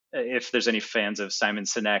if there's any fans of Simon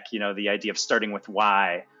Sinek, the idea of starting with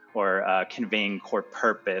why or conveying core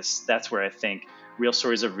purpose, that's where I think real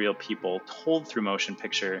stories of real people told through motion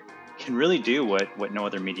picture can really do what no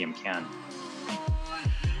other medium can.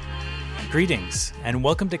 Greetings, and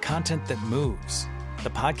welcome to Content That Moves, the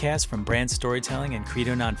podcast from Brand Storytelling and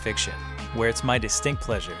Credo Nonfiction, where it's my distinct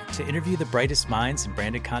pleasure to interview the brightest minds in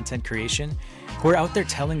branded content creation who are out there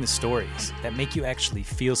telling the stories that make you actually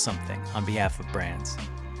feel something on behalf of brands.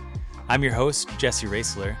 I'm your host, Jesse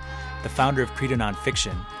Raisler, the founder of Credo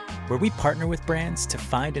Nonfiction, where we partner with brands to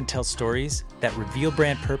find and tell stories that reveal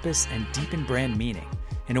brand purpose and deepen brand meaning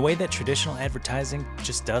in a way that traditional advertising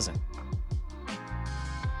just doesn't.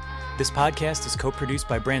 This podcast is co-produced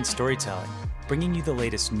by Brand Storytelling, bringing you the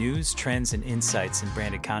latest news, trends, and insights in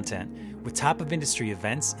branded content with top-of-industry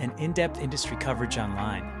events and in-depth industry coverage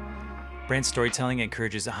online. Brand Storytelling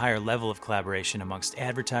encourages a higher level of collaboration amongst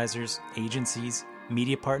advertisers, agencies,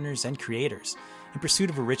 media partners, and creators in pursuit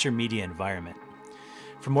of a richer media environment.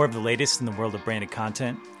 For more of the latest in the world of branded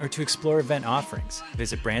content, or to explore event offerings,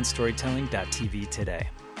 visit brandstorytelling.tv today.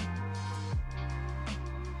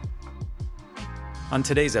 On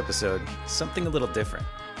today's episode, something a little different.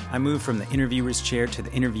 I moved from the interviewer's chair to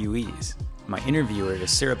the interviewees. My interviewer is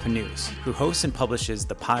Sarah Panus, who hosts and publishes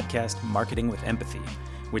the podcast Marketing with Empathy,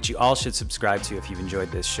 which you all should subscribe to if you've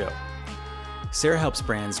enjoyed this show. Sarah helps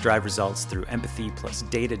brands drive results through empathy plus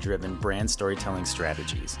data-driven brand storytelling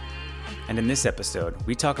strategies. And in this episode,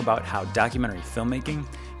 we talk about how documentary filmmaking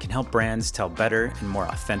can help brands tell better and more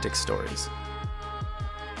authentic stories.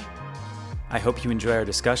 I hope you enjoy our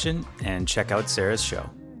discussion and check out Sarah's show.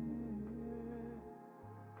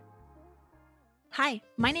 Hi,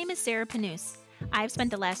 my name is Sarah Panus. I've spent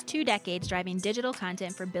the last 2 decades driving digital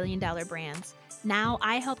content for billion-dollar brands. Now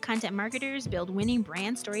I help content marketers build winning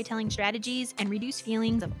brand storytelling strategies and reduce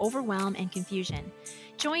feelings of overwhelm and confusion.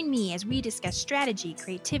 Join me as we discuss strategy,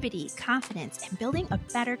 creativity, confidence, and building a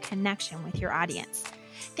better connection with your audience.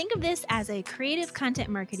 Think of this as a creative content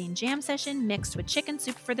marketing jam session mixed with chicken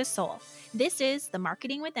soup for the soul. This is the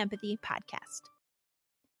Marketing with Empathy podcast.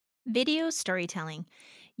 Video storytelling.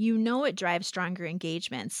 You know it drives stronger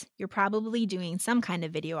engagements. You're probably doing some kind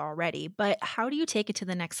of video already, but how do you take it to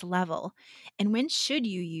the next level? And when should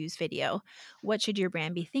you use video? What should your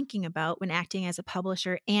brand be thinking about when acting as a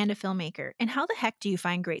publisher and a filmmaker? And how the heck do you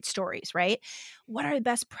find great stories, right? What are the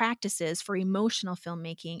best practices for emotional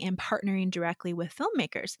filmmaking and partnering directly with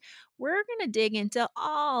filmmakers? We're going to dig into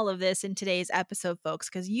all of this in today's episode, folks,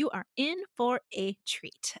 because you are in for a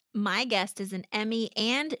treat. My guest is an Emmy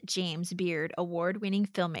and James Beard award-winning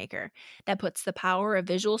filmmaker that puts the power of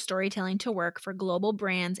visual storytelling to work for global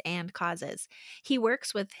brands and causes. He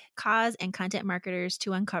works with cause and content marketers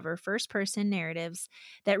to uncover first-person narratives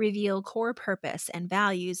that reveal core purpose and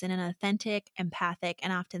values in an authentic, empathic,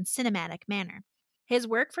 and often cinematic manner. His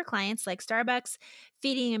work for clients like Starbucks,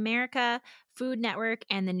 Feeding America, Food Network,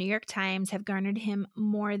 and the New York Times have garnered him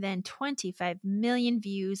more than 25 million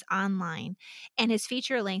views online. And his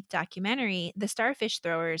feature-length documentary, The Starfish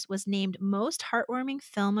Throwers, was named Most Heartwarming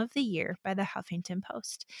Film of the Year by the Huffington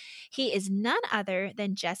Post. He is none other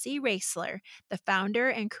than Jesse Raisler, the founder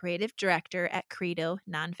and creative director at Credo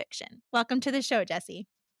Nonfiction. Welcome to the show, Jesse.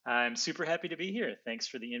 I'm super happy to be here. Thanks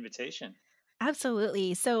for the invitation.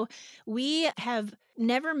 Absolutely. So we have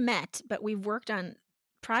never met, but we've worked on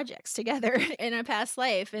projects together in a past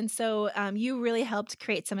life. And so you really helped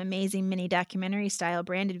create some amazing mini documentary style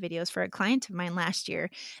branded videos for a client of mine last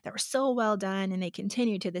year that were so well done. And they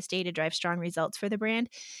continue to this day to drive strong results for the brand.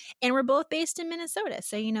 And we're both based in Minnesota.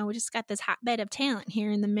 So, we just got this hotbed of talent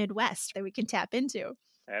here in the Midwest that we can tap into.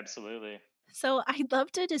 Absolutely. So I'd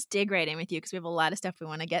love to just dig right in with you because we have a lot of stuff we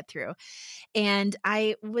want to get through. And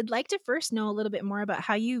I would like to first know a little bit more about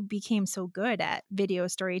how you became so good at video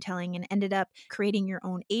storytelling and ended up creating your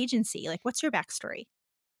own agency. Like, what's your backstory?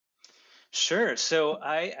 Sure. So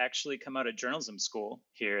I actually come out of journalism school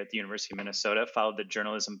here at the University of Minnesota, followed the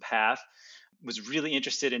journalism path, was really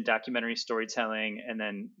interested in documentary storytelling. And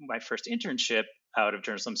then my first internship out of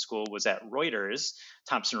journalism school was at Reuters,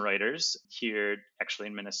 Thomson Reuters, here actually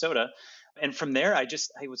in Minnesota. And from there, I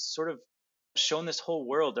was sort of shown this whole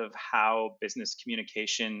world of how business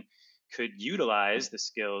communication could utilize the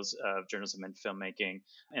skills of journalism and filmmaking.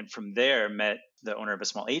 And from there, met the owner of a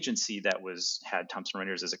small agency that had Thomson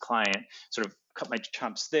Reuters as a client, sort of cut my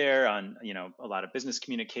chops there on, a lot of business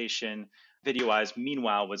communication, video-wise,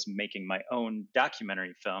 meanwhile, was making my own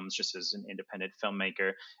documentary films just as an independent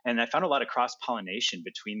filmmaker. And I found a lot of cross-pollination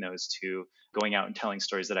between those two, going out and telling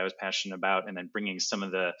stories that I was passionate about, and then bringing some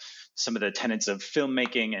of the tenets of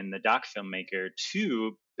filmmaking and the doc filmmaker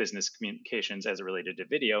to business communications as it related to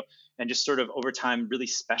video, and just sort of over time really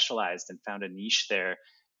specialized and found a niche there,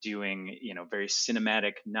 doing very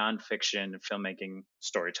cinematic nonfiction filmmaking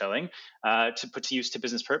storytelling to put to use to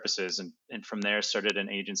business purposes, and from there started an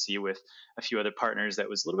agency with a few other partners that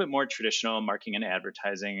was a little bit more traditional marketing and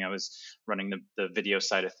advertising. I was running the video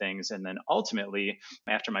side of things, and then ultimately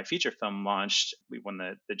after my feature film launched, we won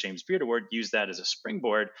the James Beard Award, used that as a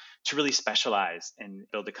springboard to really specialize and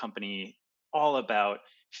build a company all about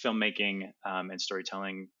filmmaking and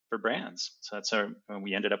storytelling for brands. So that's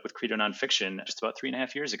we ended up with Credo Nonfiction just about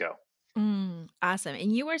 3.5 years ago. Awesome.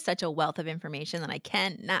 And you are such a wealth of information that I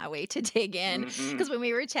cannot wait to dig in. Because when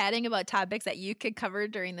we were chatting about topics that you could cover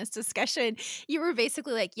during this discussion, you were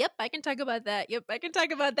basically like, yep, I can talk about that. Yep, I can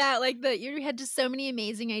talk about that. Like you had just so many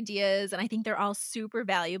amazing ideas, and I think they're all super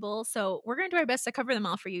valuable. So we're going to do our best to cover them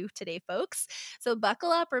all for you today, folks. So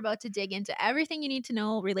buckle up. We're about to dig into everything you need to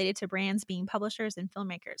know related to brands being publishers and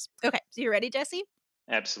filmmakers. Okay. So you ready, Jesse?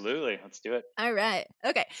 Absolutely. Let's do it. All right.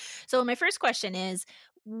 Okay. So my first question is,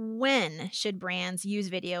 when should brands use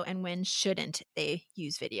video and when shouldn't they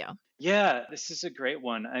use video? Yeah, this is a great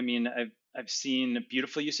one. I mean, I've seen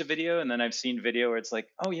beautiful use of video, and then I've seen video where it's like,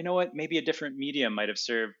 oh, you know what? Maybe a different medium might have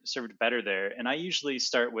served better there. And I usually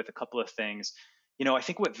start with a couple of things. I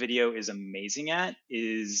think what video is amazing at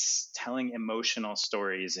is telling emotional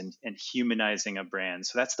stories and humanizing a brand.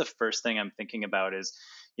 So that's the first thing I'm thinking about is,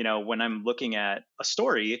 when I'm looking at a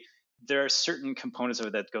story, there are certain components of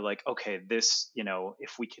it that go like, okay, this,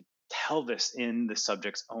 if we could tell this in the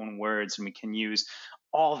subject's own words, and we can use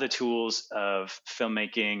all the tools of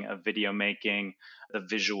filmmaking, of video making, the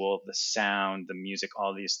visual, the sound, the music,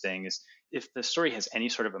 all these things. If the story has any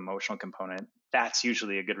sort of emotional component, that's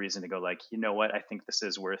usually a good reason to go like, you know what, I think this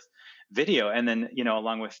is worth video. And then,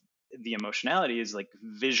 along with the emotionality is like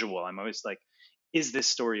visual. I'm always like, is this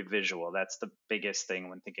story visual? That's the biggest thing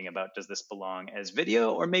when thinking about, does this belong as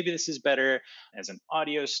video, or maybe this is better as an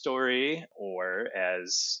audio story or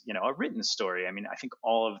as, a written story. I mean, I think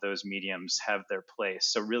all of those mediums have their place.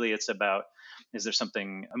 So really it's about, is there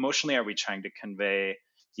something emotionally, are we trying to convey,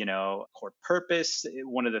 core purpose?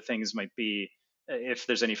 One of the things might be, if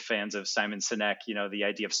there's any fans of Simon Sinek, the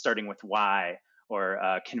idea of starting with why,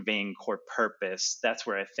 or conveying core purpose. That's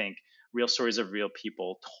where I think real stories of real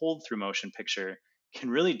people told through motion picture can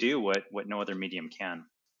really do what no other medium can.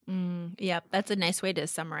 Yeah, that's a nice way to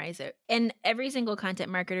summarize it. And every single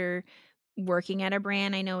content marketer working at a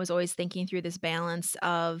brand, I know, is always thinking through this balance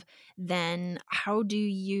of then how do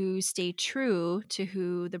you stay true to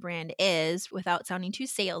who the brand is without sounding too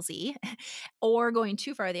salesy or going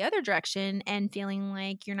too far the other direction and feeling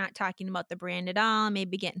like you're not talking about the brand at all,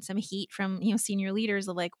 maybe getting some heat from, senior leaders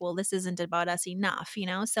of like, well, this isn't about us enough,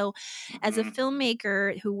 So as a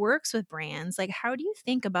filmmaker who works with brands, like how do you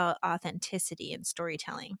think about authenticity and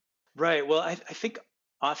storytelling? Right. Well, I think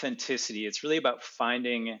authenticity, it's really about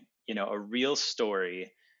finding, a real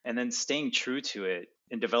story and then staying true to it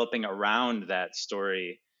and developing around that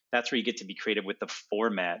story. That's where you get to be creative with the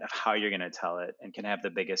format of how you're going to tell it and can have the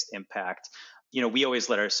biggest impact. We always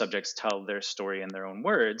let our subjects tell their story in their own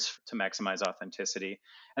words to maximize authenticity.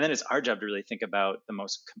 And then it's our job to really think about the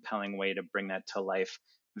most compelling way to bring that to life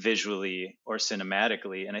visually or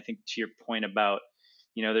cinematically. And I think to your point about,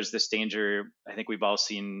 there's this danger, I think we've all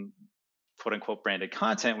seen quote unquote branded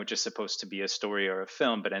content, which is supposed to be a story or a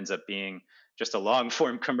film, but ends up being just a long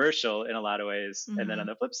form commercial in a lot of ways. And then on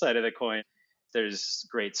the flip side of the coin, there's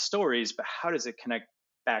great stories, but how does it connect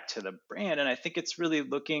back to the brand? And I think it's really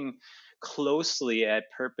looking closely at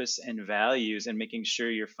purpose and values and making sure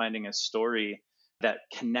you're finding a story that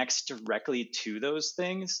connects directly to those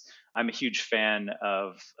things. I'm a huge fan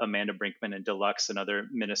of Amanda Brinkman and Deluxe, another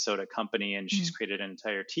Minnesota company, and she's created an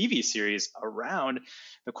entire TV series around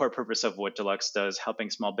the core purpose of what Deluxe does,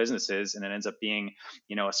 helping small businesses. And it ends up being,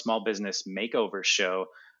 a small business makeover show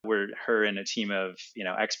where her and a team of,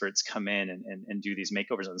 experts come in and do these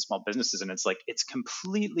makeovers on small businesses. And it's like, it's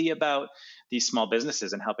completely about these small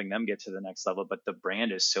businesses and helping them get to the next level. But the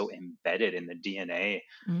brand is so embedded in the DNA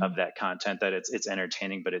of that content that it's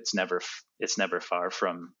entertaining, but it's never far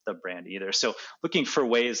from the brand either. So looking for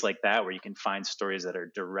ways like that where you can find stories that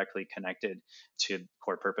are directly connected to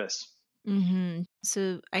core purpose.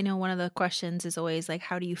 So I know one of the questions is always like,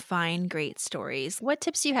 how do you find great stories? What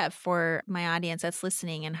tips do you have for my audience that's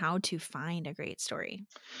listening and how to find a great story?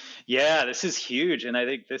 Yeah, this is huge. And I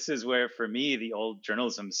think this is where, for me, the old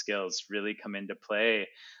journalism skills really come into play.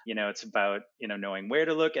 It's about, knowing where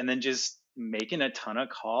to look and then just making a ton of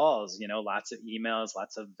calls, lots of emails,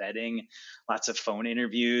 lots of vetting, lots of phone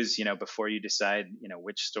interviews, before you decide,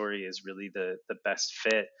 which story is really the best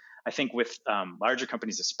fit. I think with larger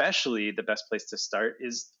companies, especially, the best place to start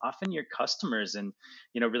is often your customers and,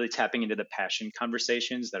 really tapping into the passion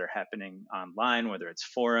conversations that are happening online, whether it's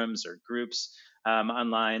forums or groups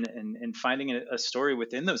online, and finding a story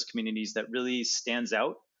within those communities that really stands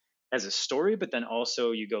out as a story, but then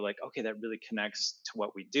also you go like, okay, that really connects to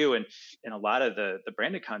what we do. And in a lot of the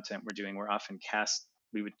branded content we're doing, we're often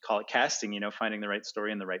we would call it casting, finding the right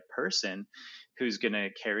story and the right person who's going to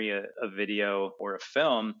carry a video or a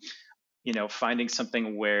film, finding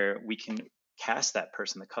something where we can cast that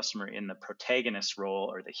person, the customer, in the protagonist role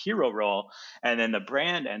or the hero role. And then the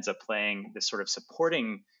brand ends up playing this sort of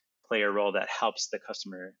supporting player role that helps the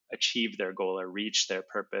customer achieve their goal or reach their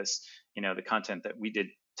purpose. The content that we did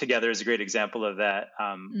together is a great example of that.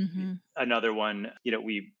 Hmm. Another one,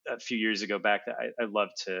 we a few years ago back that I love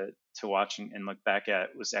to watch and look back at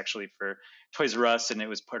was actually for Toys R Us, and it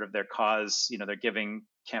was part of their cause. Their giving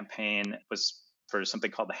campaign was for something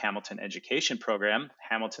called the Hamilton Education Program.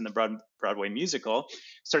 Hamilton, the Broadway musical,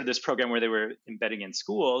 started this program where they were embedding in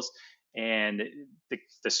schools, and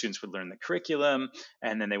the students would learn the curriculum,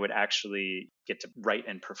 and then they would actually get to write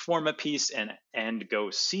and perform a piece and go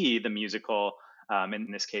see the musical, in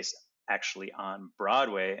this case actually on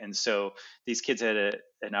Broadway. And so these kids had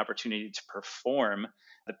an opportunity to perform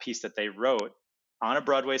the piece that they wrote on a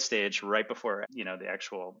Broadway stage right before, the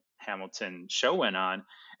actual Hamilton show went on.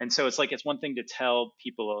 And so it's one thing to tell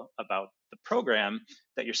people about the program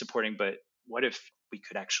that you're supporting, but what if we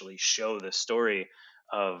could actually show the story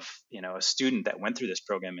of, a student that went through this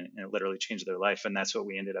program and it literally changed their life? And that's what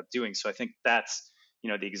we ended up doing. So I think that's,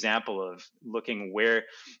 the example of looking where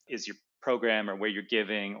is your program or where you're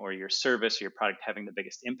giving or your service or your product having the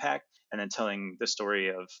biggest impact, and then telling the story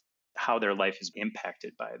of how their life is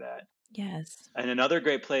impacted by that. Yes. And another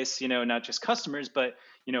great place, not just customers, but,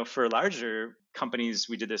 for larger companies,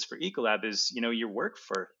 we did this for Ecolab, is, your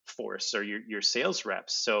workforce or your sales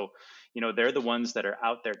reps. So, they're the ones that are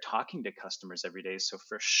out there talking to customers every day. So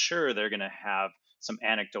for sure, they're going to have some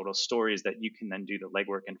anecdotal stories that you can then do the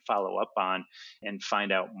legwork and follow up on and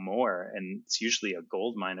find out more. And it's usually a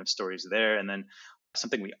gold mine of stories there. And then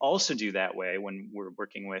something we also do that way when we're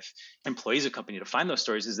working with employees of a company to find those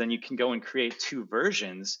stories is then you can go and create two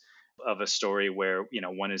versions of a story where,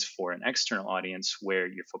 one is for an external audience where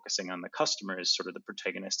you're focusing on the customer as sort of the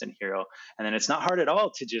protagonist and hero, and then it's not hard at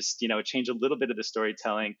all to just change a little bit of the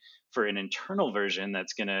storytelling for an internal version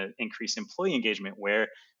that's going to increase employee engagement where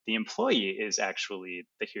the employee is actually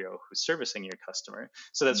the hero who's servicing your customer.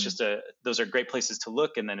 So that's just those are great places to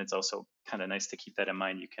look. And then it's also kind of nice to keep that in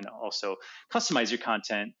mind. You can also customize your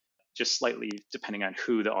content just slightly depending on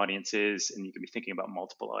who the audience is, and you can be thinking about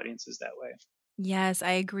multiple audiences that way. Yes,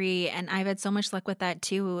 I agree. And I've had so much luck with that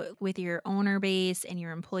too, with your owner base and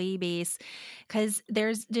your employee base, because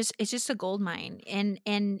it's just a gold mine.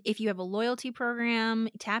 And if you have a loyalty program,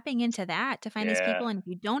 tapping into that to find these Yeah, people. And if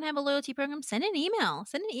you don't have a loyalty program, send an email.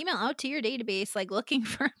 Send an email out to your database, like looking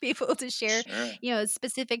for people to share, sure.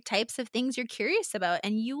 specific types of things you're curious about.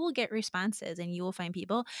 And you will get responses and you will find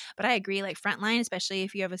people. But I agree, like frontline, especially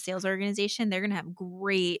if you have a sales organization, they're gonna have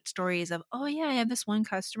great stories of, oh yeah, I have this one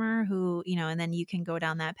customer who, and then you can go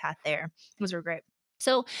down that path there. Those are great.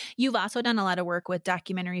 So you've also done a lot of work with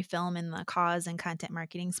documentary film in the cause and content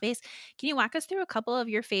marketing space. Can you walk us through a couple of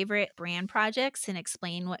your favorite brand projects and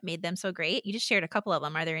explain what made them so great? You just shared a couple of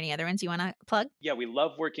them. Are there any other ones you want to plug? Yeah, we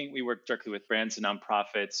work directly with brands and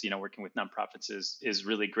nonprofits. Working with nonprofits is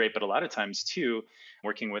really great, but a lot of times too,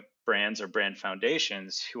 working with brands or brand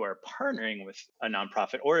foundations who are partnering with a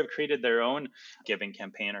nonprofit or have created their own giving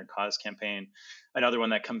campaign or cause campaign. Another one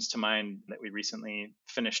that comes to mind that we recently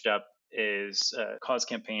finished up is a cause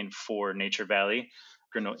campaign for Nature Valley.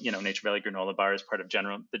 Nature Valley granola bar is part of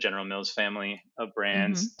the General Mills family of Mm-hmm.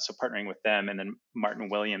 brands. So partnering with them, and then Martin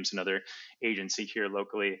Williams, another agency here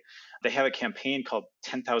locally, they have a campaign called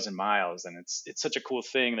 10,000 Miles, and it's such a cool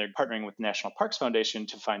thing. They're partnering with National Parks Foundation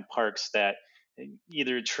to find parks that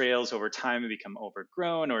either trails over time become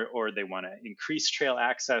overgrown, or they want to increase trail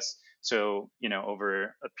access. So,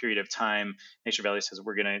 over a period of time, Nature Valley says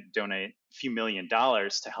we're going to donate a few $1 million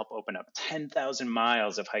to help open up 10,000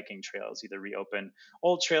 miles of hiking trails, either reopen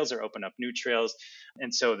old trails or open up new trails.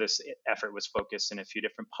 And so this effort was focused in a few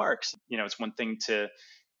different parks. It's one thing to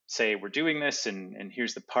say we're doing this and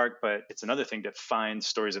here's the park, but it's another thing to find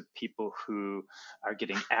stories of people who are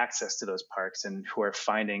getting access to those parks and who are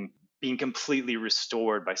finding being completely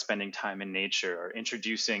restored by spending time in nature, or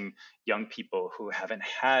introducing young people who haven't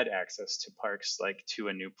had access to parks like to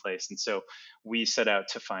a new place. And so we set out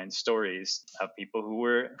to find stories of people who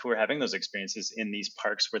were having those experiences in these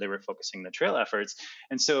parks where they were focusing the trail efforts.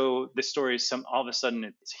 And so the stories, all of a sudden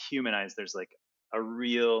it's humanized. There's like a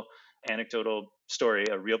real anecdotal story,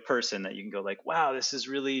 a real person that you can go like, wow, this is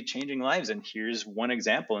really changing lives. And here's one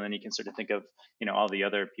example. And then you can sort of think of, all the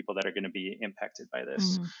other people that are going to be impacted by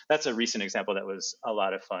this. That's a recent example that was a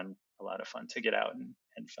lot of fun to get out and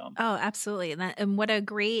film. Oh, absolutely. And what a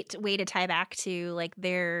great way to tie back to like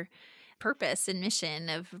their purpose and mission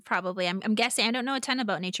of probably, I'm guessing, I don't know a ton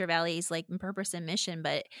about Nature Valley's like purpose and mission,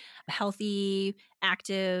 but healthy,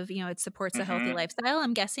 active, it supports a healthy lifestyle.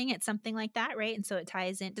 I'm guessing it's something like that, right? And so it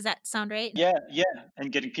ties in. Does that sound right? Yeah.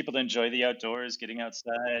 And getting people to enjoy the outdoors, getting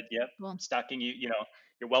outside. Yep. Cool. Stocking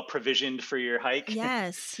you're well provisioned for your hike.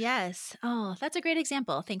 Yes. Oh, that's a great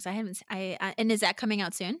example. Thanks. And is that coming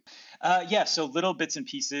out soon? Yeah. So little bits and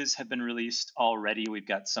pieces have been released already. We've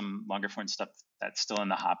got some longer form stuff that's still in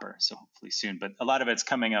the hopper, so hopefully soon. But a lot of it's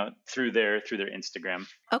coming out through their Instagram.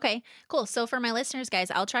 Okay, cool. So for my listeners,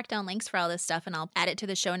 guys, I'll track down links for all this stuff and I'll add it to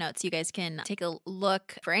the show notes. You guys can take a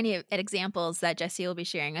look for any examples that Jesse will be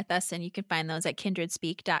sharing with us, and you can find those at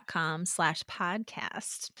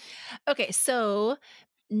kindredspeak.com/podcast. Okay, so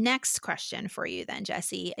next question for you then,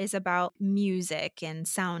 Jesse, is about music and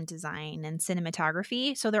sound design and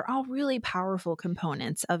cinematography. So they're all really powerful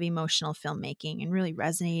components of emotional filmmaking and really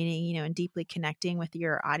resonating, and deeply connecting with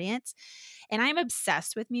your audience. And I'm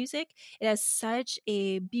obsessed with music. It has such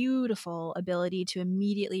a beautiful ability to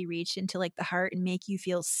immediately reach into like the heart and make you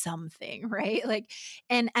feel something, right? Like,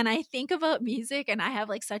 and I think about music and I have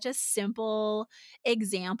like such a simple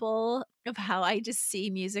example of how I just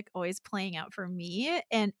see music always playing out for me.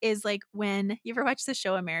 And is like when you ever watch the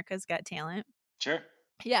show America's Got Talent? Sure.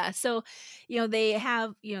 Yeah. So, they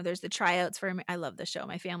have, there's the tryouts for, I love the show.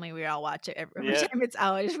 My family, we all watch it every time it's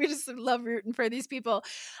out. We just love rooting for these people.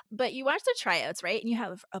 But you watch the tryouts, right? And you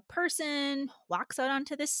have a person walks out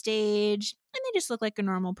onto the stage and they just look like a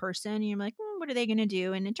normal person. And you're like, what are they going to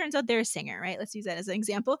do? And it turns out they're a singer, right? Let's use that as an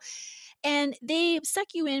example. And they suck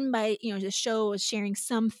you in by, the show is sharing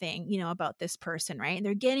something, about this person, right? And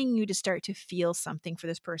they're getting you to start to feel something for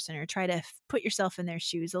this person or try to put yourself in their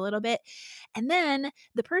shoes a little bit. And then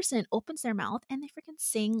the person opens their mouth and they freaking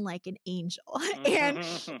sing like an angel. And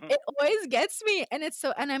it always gets me. And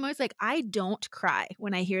and I'm always like, I don't cry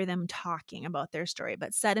when I hear them talking about their story.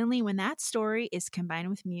 But suddenly when that story is combined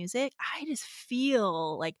with music, I just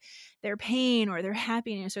feel like their pain or their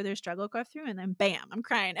happiness or their struggle go through, and then bam, I'm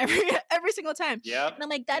crying every single time. Yeah. And I'm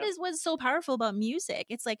like, that is what's so powerful about music.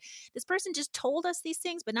 It's like this person just told us these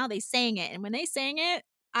things, but now they sang it. And when they sang it,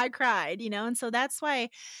 I cried, and so that's why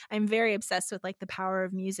I'm very obsessed with like the power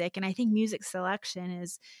of music. And I think music selection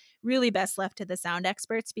is really best left to the sound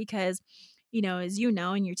experts because, as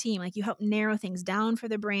and your team, like you help narrow things down for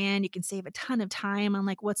the brand. You can save a ton of time on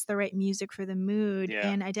like what's the right music for the mood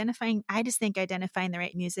and I just think identifying the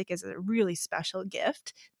right music is a really special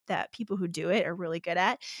gift that people who do it are really good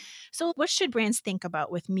at. So what should brands think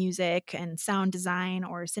about with music and sound design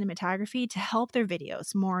or cinematography to help their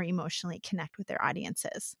videos more emotionally connect with their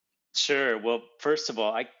audiences? Sure. Well, first of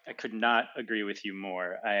all, I could not agree with you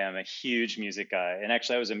more. I am a huge music guy. And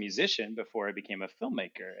actually, I was a musician before I became a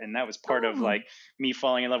filmmaker. And that was part of like me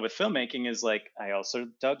falling in love with filmmaking is like, I also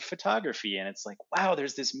dug photography. And it's like, wow,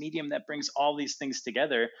 there's this medium that brings all these things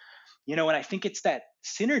together. And I think it's that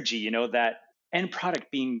synergy, that end product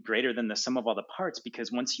being greater than the sum of all the parts.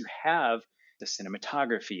 Because once you have the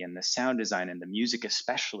cinematography and the sound design and the music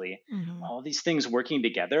especially, all these things working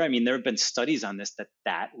together. I mean, there have been studies on this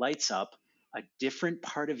that lights up a different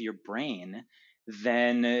part of your brain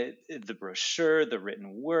than the brochure, the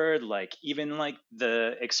written word, like even like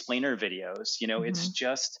the explainer videos. It's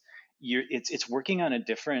just it's working on a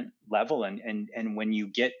different level. And when you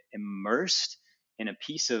get immersed in a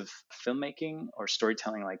piece of filmmaking or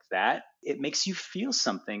storytelling like that, it makes you feel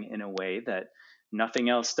something in a way that nothing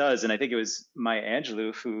else does. And I think it was Maya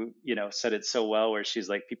Angelou who, said it so well, where she's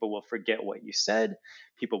like, people will forget what you said,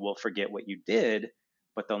 people will forget what you did,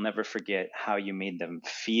 but they'll never forget how you made them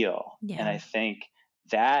feel. Yeah. And I think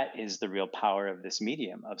that is the real power of this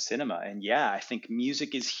medium of cinema. And I think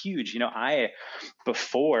music is huge.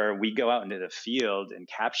 Before we go out into the field and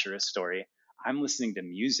capture a story, I'm listening to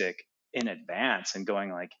music in advance and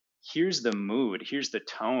going like, here's the mood, here's the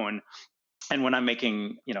tone. And when I'm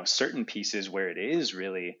making, certain pieces where it is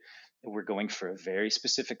really, we're going for a very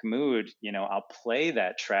specific mood, I'll play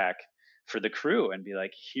that track for the crew and be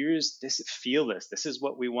like, here's this, feel this. This is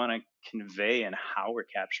what we want to convey and how we're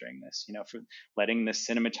capturing this, for letting the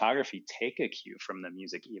cinematography take a cue from the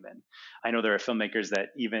music even. I know there are filmmakers that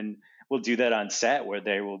even will do that on set where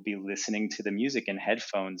they will be listening to the music in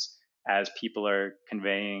headphones as people are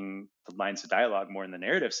conveying the lines of dialogue more in the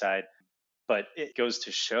narrative side. But it goes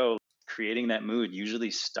to show creating that mood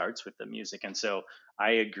usually starts with the music. And so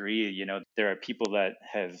I agree, there are people that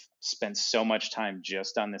have spent so much time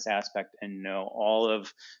just on this aspect and know all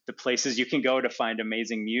of the places you can go to find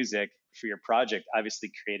amazing music for your project.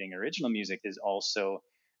 Obviously, creating original music is also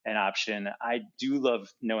an option. I do love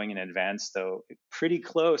knowing in advance, though, pretty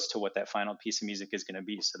close to what that final piece of music is going to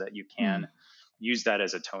be so that you can use that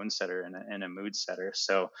as a tone setter and a mood setter.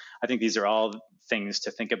 So I think these are all things to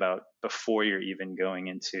think about before you're even going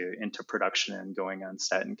into production and going on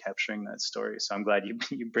set and capturing that story. So I'm glad you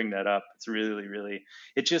bring that up. It's really, really,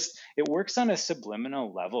 it works on a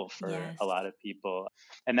subliminal level for a lot of people.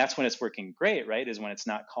 And that's when it's working great, right? Is when it's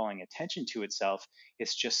not calling attention to itself.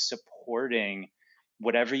 It's just supporting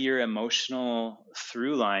whatever your emotional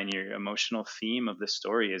through line, your emotional theme of the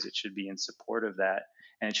story is. It should be in support of that.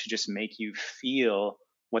 And it should just make you feel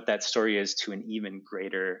what that story is to an even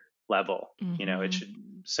greater level. It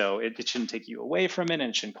shouldn't take you away from it, and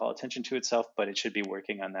it shouldn't call attention to itself, but it should be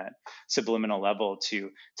working on that subliminal level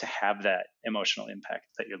to have that emotional impact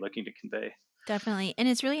that you're looking to convey. Definitely. And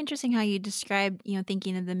it's really interesting how you described,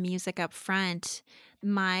 thinking of the music up front.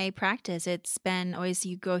 My practice, it's been always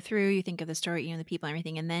you go through, you think of the story, the people and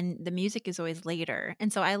everything, and then the music is always later.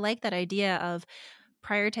 And so I like that idea of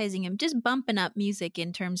prioritizing and just bumping up music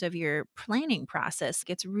in terms of your planning process.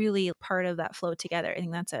 It's really part of that flow together. I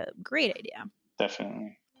think that's a great idea.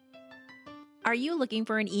 Definitely. Are you looking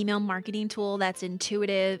for an email marketing tool that's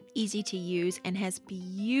intuitive, easy to use, and has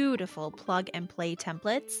beautiful plug and play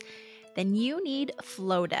templates? Then you need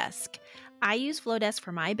Flowdesk. I use Flowdesk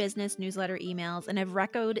for my business newsletter emails, and I've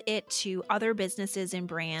recommended it to other businesses and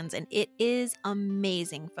brands, and it is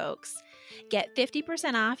amazing, folks. Get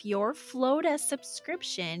 50% off your Flowdesk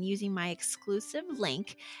subscription using my exclusive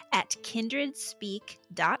link at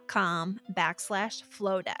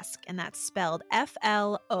kindredspeak.com/Flowdesk, and that's spelled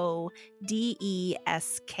FLODESK.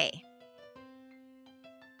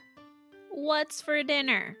 What's for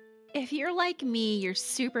dinner? If you're like me, you're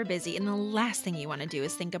super busy, and the last thing you want to do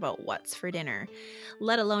is think about what's for dinner,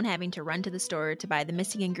 let alone having to run to the store to buy the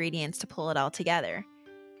missing ingredients to pull it all together.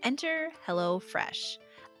 Enter HelloFresh.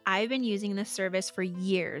 I've been using this service for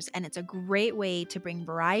years, and it's a great way to bring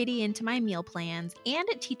variety into my meal plans, and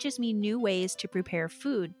it teaches me new ways to prepare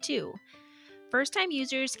food, too. First-time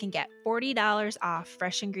users can get $40 off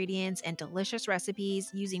fresh ingredients and delicious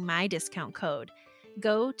recipes using my discount code.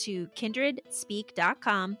 Go to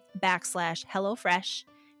kindredspeak.com/HelloFresh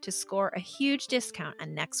to score a huge discount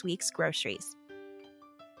on next week's groceries.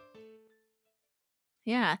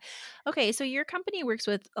 Yeah. Okay. So your company works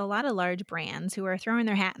with a lot of large brands who are throwing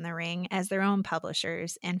their hat in the ring as their own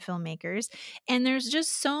publishers and filmmakers. And there's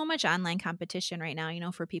just so much online competition right now,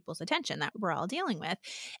 for people's attention that we're all dealing with.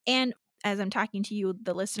 And as I'm talking to you,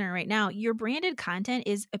 the listener right now, your branded content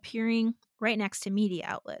is appearing right next to media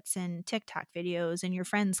outlets and TikTok videos and your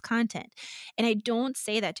friends' content. And I don't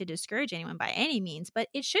say that to discourage anyone by any means, but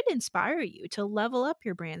it should inspire you to level up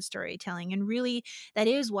your brand storytelling. And really, that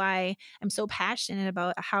is why I'm so passionate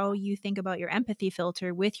about how you think about your empathy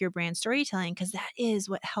filter with your brand storytelling, because that is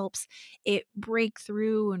what helps it break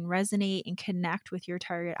through and resonate and connect with your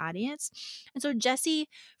target audience. And so, Jesse,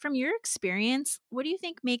 from your experience, what do you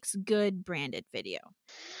think makes good branded video?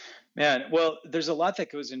 Man, well, there's a lot that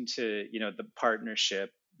goes into, the partnership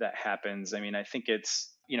that happens. I mean, I think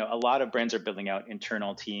it's, a lot of brands are building out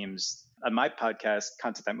internal teams. On my podcast,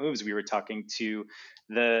 Content That Moves, we were talking to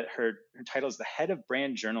her title is the head of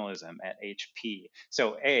brand journalism at HP.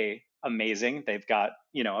 So amazing. They've got,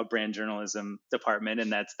 a brand journalism department, and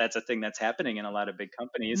that's a thing that's happening in a lot of big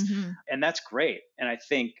companies. Mm-hmm. And that's great. And I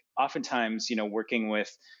think oftentimes, working with,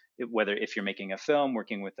 whether if you're making a film,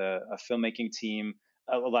 working with a filmmaking team,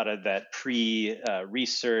 a lot of that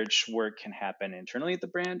pre-research work can happen internally at the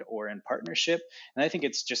brand or in partnership. And I think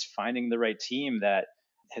it's just finding the right team that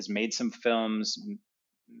has made some films,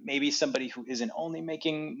 maybe somebody who isn't only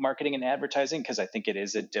making marketing and advertising, because I think it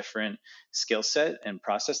is a different skill set and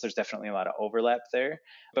process. There's definitely a lot of overlap there.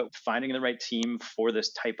 But finding the right team for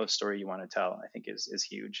this type of story you want to tell, I think is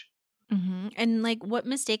huge. Mm-hmm. And what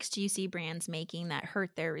mistakes do you see brands making that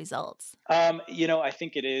hurt their results? I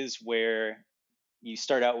think it is where you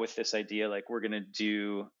start out with this idea like we're going to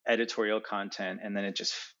do editorial content, and then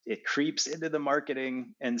it creeps into the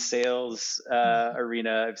marketing and sales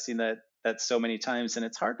arena. I've seen that so many times, and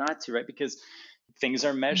it's hard not to, right? Because things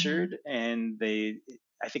are measured, and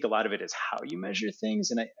I think a lot of it is how you measure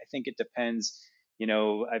things, and I think it depends.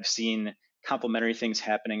 I've seen complementary things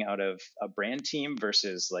happening out of a brand team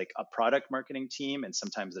versus like a product marketing team, and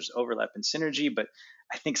sometimes there's overlap and synergy. But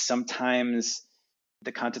I think sometimes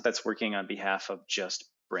the content that's working on behalf of just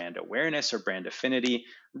brand awareness or brand affinity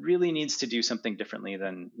really needs to do something differently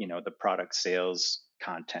than the product sales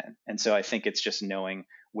content. And so I think it's just knowing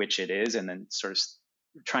which it is, and then sort of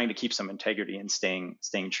trying to keep some integrity and staying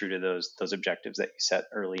true to those objectives that you set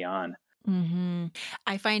early on.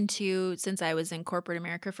 I find too, since I was in corporate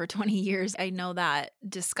America for 20 years, I know that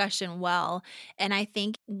discussion well. And I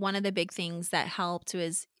think one of the big things that helped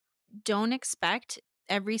was don't expect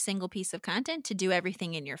every single piece of content to do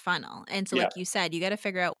everything in your funnel. And so, like you said, you got to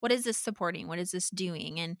figure out, what is this supporting? What is this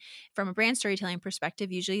doing? And from a brand storytelling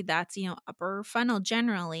perspective, usually that's, upper funnel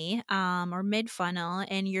generally, or mid funnel.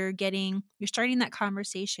 And you're starting that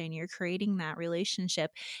conversation, you're creating that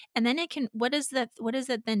relationship. And then what does that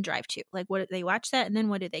then drive to? Like, what they watch that, and then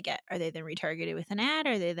what do they get? Are they then retargeted with an ad?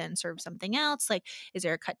 Are they then served something else? Like, is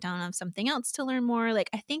there a cut down of something else to learn more? Like,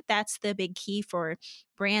 I think that's the big key for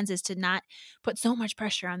brands, is to not put so much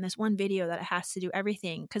pressure on this one video that it has to do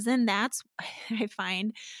everything. Because then that's, I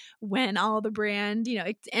find, when all the brand,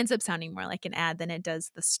 it ends up sounding more like an ad than it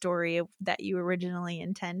does the story that you originally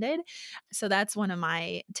intended. So that's one of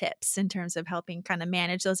my tips in terms of helping kind of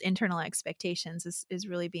manage those internal expectations, is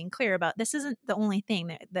really being clear about, this isn't the only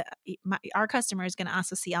thing that our customer is going to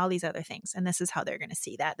also see all these other things. And this is how they're going to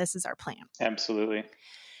see that. This is our plan. Absolutely.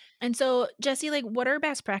 And so, Jesse, like, what are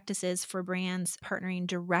best practices for brands partnering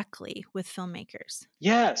directly with filmmakers?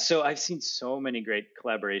 Yeah, so I've seen so many great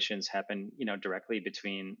collaborations happen, directly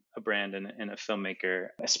between a brand and a filmmaker,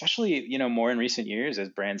 especially, more in recent years, as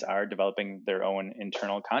brands are developing their own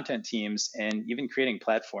internal content teams and even creating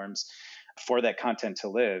platforms for that content to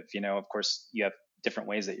live. Of course, you have different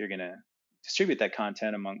ways that you're going to distribute that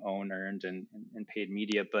content among owned, earned, and paid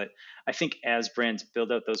media. But I think as brands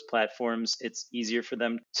build out those platforms, it's easier for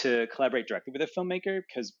them to collaborate directly with a filmmaker,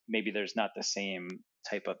 because maybe there's not the same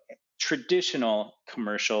type of traditional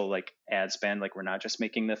commercial like ad spend. Like, we're not just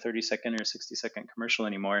making the 30-second or 60-second commercial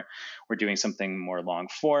anymore. We're doing something more long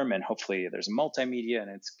form, and hopefully there's multimedia, and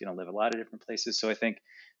it's going to live a lot of different places. So I think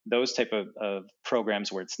those type of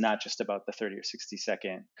programs where it's not just about the 30 or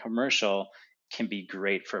 60-second commercial can be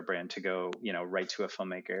great for a brand to go, right to a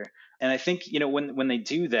filmmaker. And I think, when they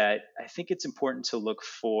do that, I think it's important to look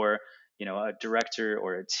for, a director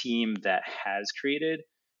or a team that has created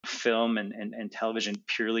film and television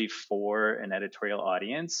purely for an editorial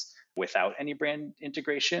audience without any brand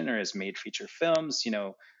integration, or has made feature films.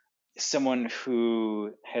 Someone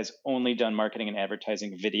who has only done marketing and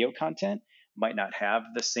advertising video content might not have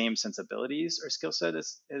the same sensibilities or skill set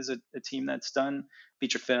as a team that's done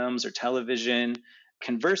feature films or television.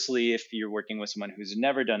 Conversely, if you're working with someone who's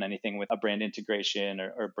never done anything with a brand integration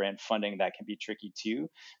or brand funding, that can be tricky too.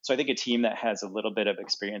 So I think a team that has a little bit of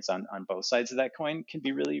experience on both sides of that coin can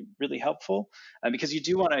be really, really helpful, because you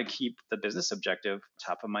do want to keep the business objective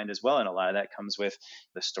top of mind as well. And a lot of that comes with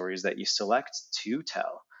the stories that you select to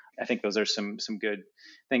tell. I think those are some good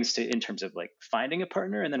things in terms of like finding a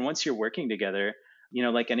partner. And then once you're working together,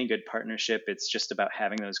 like any good partnership, it's just about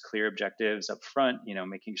having those clear objectives up front,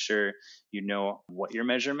 making sure what your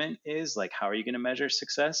measurement is, like how are you going to measure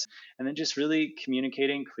success, and then just really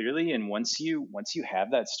communicating clearly. And once you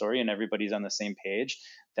have that story and everybody's on the same page,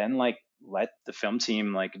 then like let the film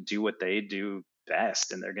team like do what they do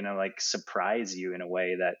best, and they're going to like surprise you in a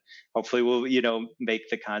way that hopefully will make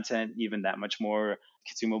the content even that much more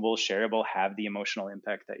consumable, shareable, have the emotional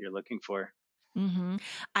impact that you're looking for.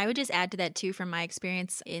 I would just add to that too, from my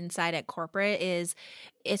experience inside at corporate, is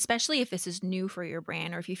especially if this is new for your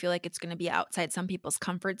brand, or if you feel like it's going to be outside some people's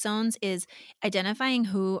comfort zones, is identifying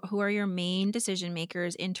who are your main decision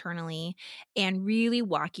makers internally, and really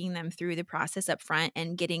walking them through the process up front,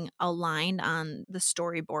 and getting aligned on the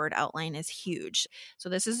storyboard outline is huge. So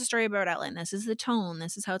this is the storyboard outline, this is the tone,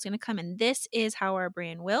 this is how it's going to come, and this is how our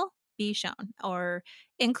brand will be shown or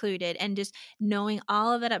included. And just knowing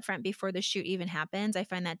all of that up front before the shoot even happens, I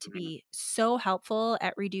find that to be so helpful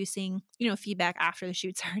at reducing, feedback after the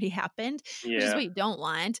shoot's already happened, which is what you don't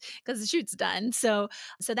want because the shoot's done. So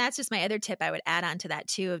that's just my other tip I would add on to that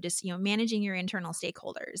too, of just, managing your internal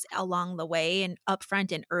stakeholders along the way and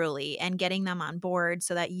upfront and early, and getting them on board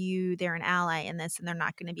so that they're an ally in this, and they're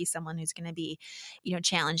not going to be someone who's going to be,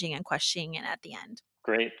 challenging and questioning it at the end.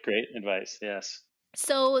 Great advice. Yes.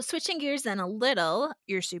 So, switching gears then a little,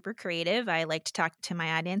 you're super creative. I like to talk to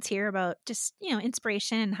my audience here about just,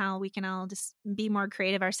 inspiration and how we can all just be more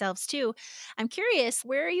creative ourselves too. I'm curious,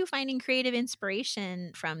 where are you finding creative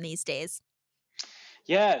inspiration from these days?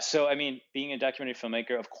 Yeah, so I mean, being a documentary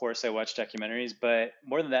filmmaker, of course I watch documentaries, but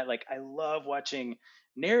more than that, like I love watching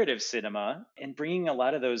narrative cinema and bringing a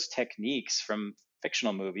lot of those techniques from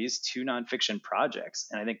fictional movies to nonfiction projects.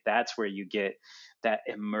 And I think that's where you get that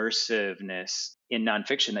immersiveness in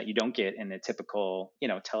nonfiction that you don't get in the typical,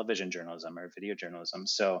 television journalism or video journalism.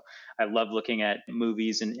 So I love looking at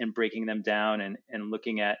movies and breaking them down and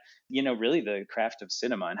looking at, really the craft of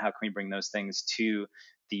cinema and how can we bring those things to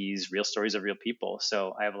these real stories of real people.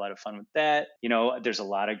 So I have a lot of fun with that. There's a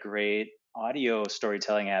lot of great audio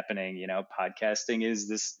storytelling happening. Podcasting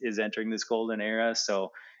is entering this golden era.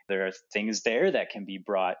 So there are things there that can be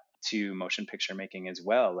brought to motion picture making as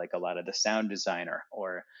well, like a lot of the sound design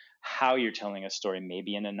or how you're telling a story,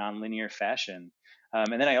 maybe in a nonlinear fashion.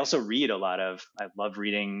 And then I love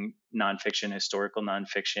reading nonfiction, historical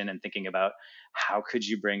nonfiction, and thinking about how could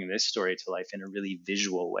you bring this story to life in a really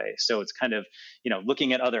visual way. So it's kind of,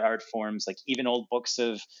 looking at other art forms, like even old books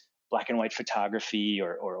of black and white photography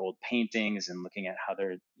or old paintings and looking at how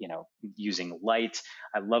they're, using light.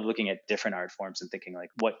 I love looking at different art forms and thinking like,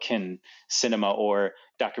 what can cinema or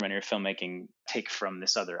documentary filmmaking take from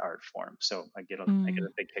this other art form? So I get a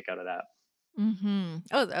big kick out of that.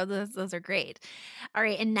 Oh, those are great. All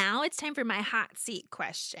right, and now it's time for my hot seat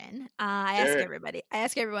question. Sure. I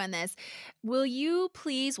ask everyone this. Will you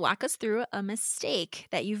please walk us through a mistake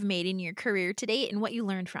that you've made in your career to date and what you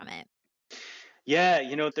learned from it? Yeah,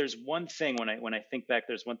 there's one thing when I think back,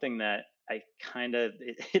 there's one thing that I kind of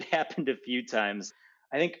it happened a few times.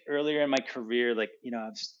 I think earlier in my career, like, I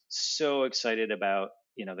was so excited about,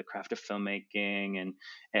 the craft of filmmaking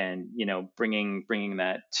and bringing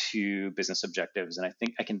that to business objectives. And I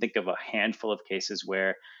think I can think of a handful of cases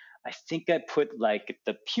where I think I put like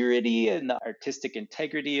the purity and the artistic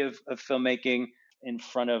integrity of filmmaking in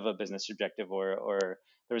front of a business objective, or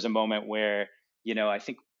there was a moment where, I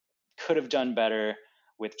think could have done better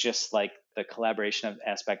with just like the collaboration of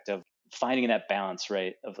aspect of finding that balance,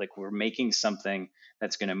 right? Of like, we're making something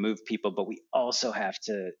that's going to move people, but we also have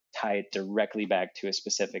to tie it directly back to a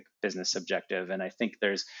specific business objective. And I think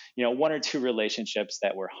there's, one or two relationships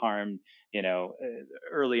that were harmed,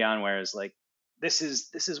 early on, whereas like, this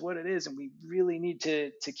is what it is, and we really need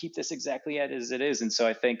to keep this exactly as it is. And so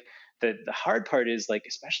I think the hard part is like,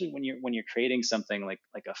 especially when you're creating something like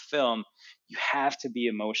a film, you have to be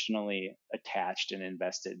emotionally attached and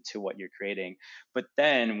invested to what you're creating. But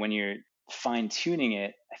then when you're fine tuning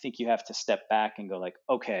it, I think you have to step back and go like,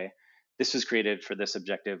 okay, this was created for this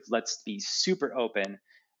objective. Let's be super open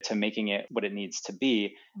to making it what it needs to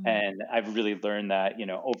be. Mm. And I've really learned that,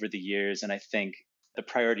 over the years. And I think the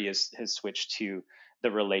priority has switched to the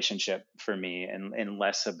relationship for me, and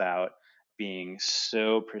less about being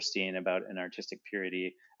so pristine about an artistic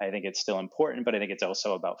purity. I think it's still important, but I think it's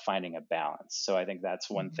also about finding a balance. So I think that's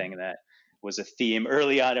one Mhm. thing that was a theme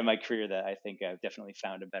early on in my career that I think I've definitely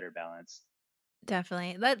found a better balance.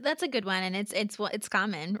 Definitely. That's a good one, and it's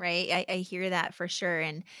common, right? I hear that for sure,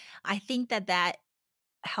 and I think that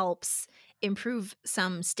helps improve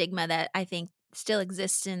some stigma that I think still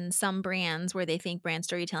exists in some brands where they think brand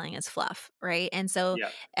storytelling is fluff, right? And so Yeah.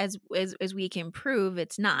 as we can prove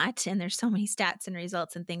it's not, and there's so many stats and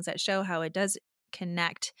results and things that show how it does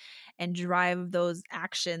connect and drive those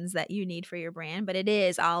actions that you need for your brand, but it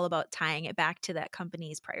is all about tying it back to that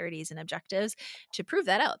company's priorities and objectives to prove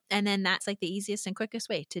that out. And then that's like the easiest and quickest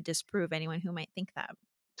way to disprove anyone who might think that.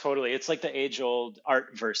 Totally. It's like the age old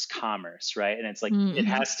art versus commerce, right? And it's like it Mm-hmm.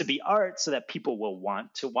 has to be art so that people will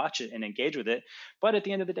want to watch it and engage with it. But at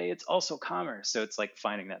the end of the day, it's also commerce. So it's like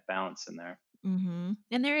finding that balance in there. And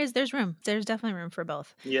there's room. There's definitely room for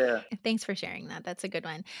both. Yeah. Thanks for sharing that. That's a good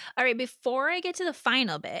one. All right, before I get to the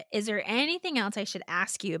final bit, is there anything else I should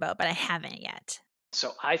ask you about, but I haven't yet?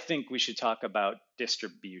 So I think we should talk about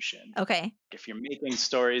distribution. Okay. If you're making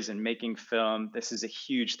stories and making film, this is a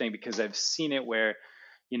huge thing because I've seen it where,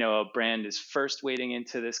 a brand is first wading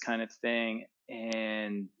into this kind of thing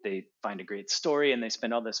and they find a great story and they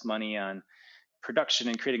spend all this money on production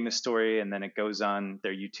and creating the story, and then it goes on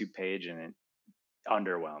their YouTube page and it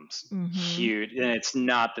underwhelms. Mm-hmm. Huge. And it's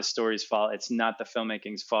not the story's fault. It's not the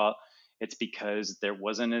filmmaking's fault. It's because there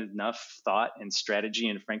wasn't enough thought and strategy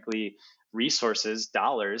and, frankly, resources,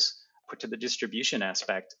 dollars put to the distribution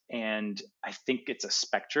aspect. And I think it's a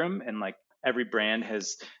spectrum. And like every brand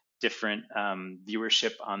has different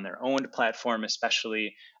viewership on their own platform,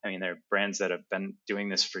 especially. I mean, there are brands that have been doing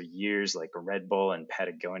this for years, like Red Bull and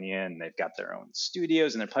Patagonia, and they've got their own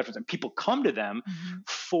studios and their platforms, and people come to them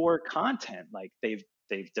for content. Like they've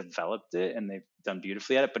developed it and they've done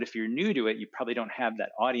beautifully at it. But if you're new to it, you probably don't have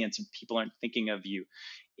that audience and people aren't thinking of you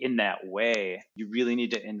in that way. You really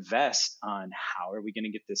need to invest on how are we going to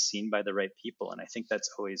get this seen by the right people. And I think that's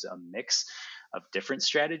always a mix of different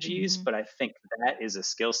strategies, but I think that is a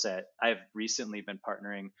skill set. I've recently been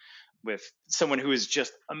partnering with someone who is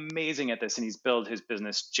just amazing at this, and he's built his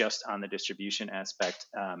business just on the distribution aspect.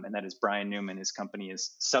 And that is Brian Newman. His company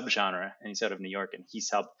is Subgenre, and he's out of New York, and he's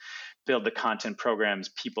helped build the content programs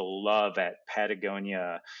people love at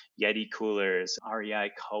Patagonia, Yeti Coolers,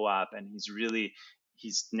 REI Co-op, and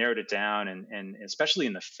he's narrowed it down. And especially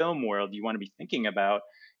in the film world, you want to be thinking about,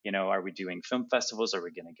 are we doing film festivals? Are we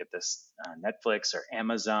going to get this Netflix or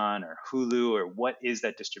Amazon or Hulu, or what is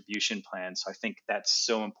that distribution plan? So I think that's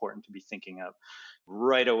so important to be thinking of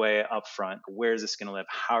right away up front. Where is this going to live?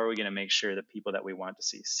 How are we going to make sure that people that we want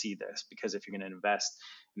to see this? Because if you're going to invest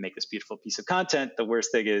and make this beautiful piece of content, the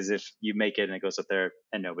worst thing is if you make it and it goes up there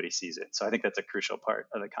and nobody sees it. So I think that's a crucial part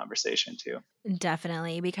of the conversation too.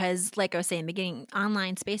 Definitely, because like I was saying in the beginning,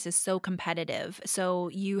 online space is so competitive. So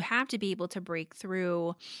you have to be able to break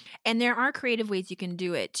through. And there are creative ways you can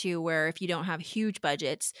do it too, where if you don't have huge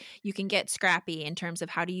budgets, you can get scrappy in terms of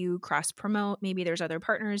how do you cross promote. Maybe there's other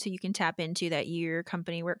partners who you can tap into that your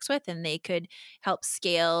company works with, and they could help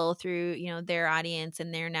scale through, their audience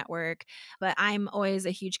and their network. But I'm always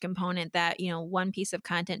a huge component that, one piece of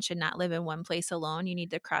content should not live in one place alone. You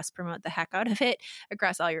need to cross promote the heck out of it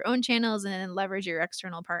across all your own channels and then leverage your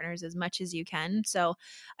external partners as much as you can. So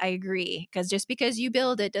I agree, because just because you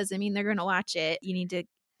build it doesn't mean they're going to watch it. You need to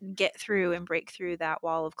get through and break through that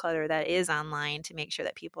wall of clutter that is online to make sure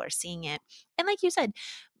that people are seeing it. And like you said,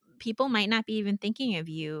 people might not be even thinking of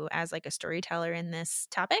you as like a storyteller in this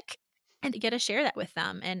topic, and to get to share that with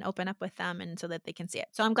them and open up with them, and so that they can see it.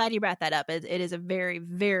 So I'm glad you brought that up. It is a very,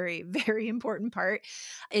 very, very important part,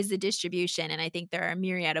 is the distribution. And I think there are a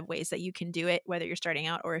myriad of ways that you can do it, whether you're starting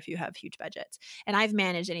out or if you have huge budgets. And I've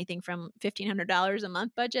managed anything from $1,500 a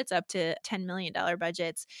month budgets up to $10 million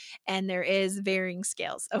budgets. And there is varying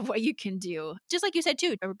scales of what you can do. Just like you said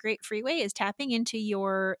too, a great free way is tapping into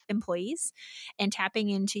your employees and tapping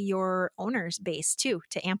into your owners base too,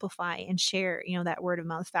 to amplify and share. That word of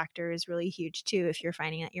mouth factor is really huge too. If you're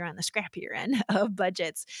finding that you're on the scrappier end of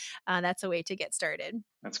budgets, that's a way to get started.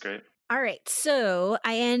 That's great. All right. So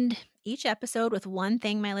I end each episode with one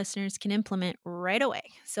thing my listeners can implement right away.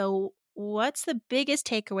 So what's the biggest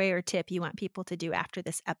takeaway or tip you want people to do after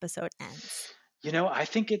this episode ends? I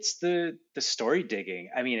think it's the story digging.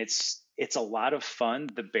 I mean, it's a lot of fun.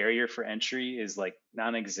 The barrier for entry is like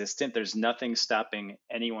non-existent. There's nothing stopping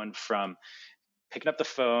anyone from picking up the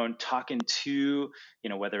phone, talking to,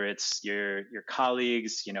 whether it's your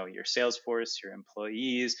colleagues, your sales force, your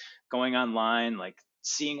employees, going online, like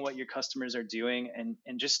seeing what your customers are doing, and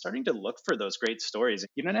just starting to look for those great stories.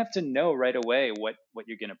 You don't have to know right away what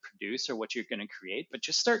you're going to produce or what you're going to create, but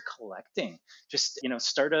just start collecting. Just,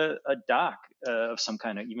 start a doc of some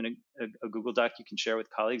kind, of even a Google Doc you can share with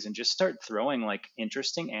colleagues, and just start throwing like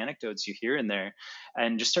interesting anecdotes you hear in there,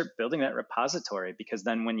 and just start building that repository. Because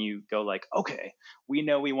then when you go like, okay, we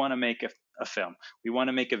know we want to make a film, we want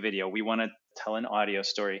to make a video, we want to tell an audio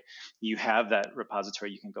story, you have that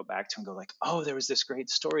repository you can go back to and go like, oh, there was this great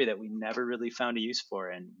story that we never really found a use for,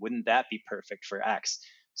 and wouldn't that be perfect for X?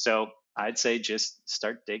 So I'd say just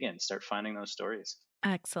start digging, start finding those stories.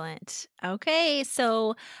 Excellent. Okay,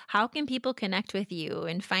 so how can people connect with you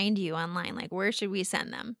and find you online? Like, where should we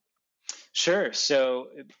send them? Sure. So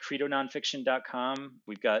credononfiction.com,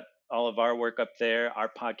 we've got all of our work up there, our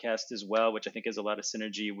podcast as well, which I think has a lot of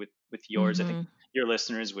synergy with yours. I think your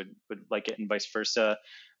listeners would like it, and vice versa.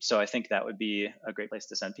 So I think that would be a great place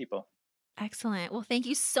to send people. Excellent. Well, thank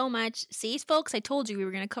you so much. See, folks, I told you we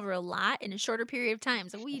were going to cover a lot in a shorter period of time.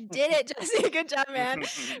 So we did it, Jesse. Good job, man.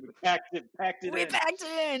 We packed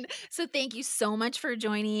it in. So thank you so much for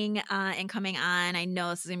joining and coming on. I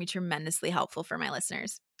know this is going to be tremendously helpful for my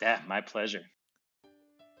listeners. Yeah, my pleasure.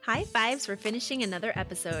 High fives for finishing another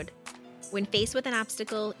episode. When faced with an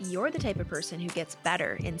obstacle, you're the type of person who gets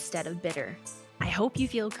better instead of bitter. I hope you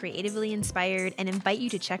feel creatively inspired and invite you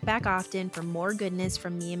to check back often for more goodness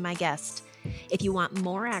from me and my guest. If you want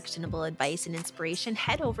more actionable advice and inspiration,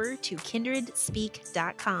 head over to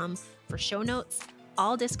kindredspeak.com for show notes,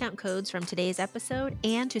 all discount codes from today's episode,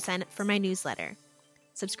 and to sign up for my newsletter.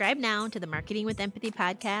 Subscribe now to the Marketing with Empathy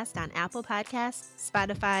podcast on Apple Podcasts,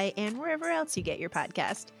 Spotify, and wherever else you get your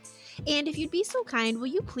podcast. And if you'd be so kind, will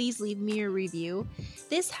you please leave me a review?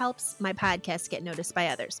 This helps my podcast get noticed by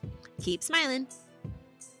others. Keep smiling.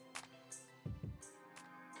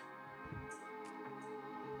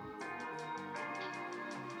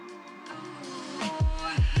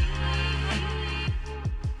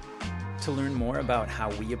 To learn more about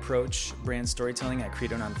how we approach brand storytelling at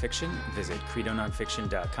Credo Nonfiction, visit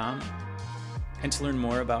credononfiction.com. And to learn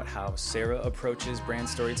more about how Sarah approaches brand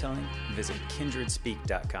storytelling, visit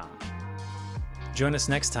kindredspeak.com. Join us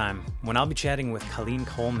next time when I'll be chatting with Colleen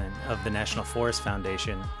Coleman of the National Forest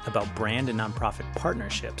Foundation about brand and nonprofit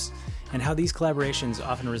partnerships and how these collaborations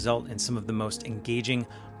often result in some of the most engaging,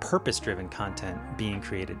 purpose-driven content being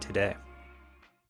created today.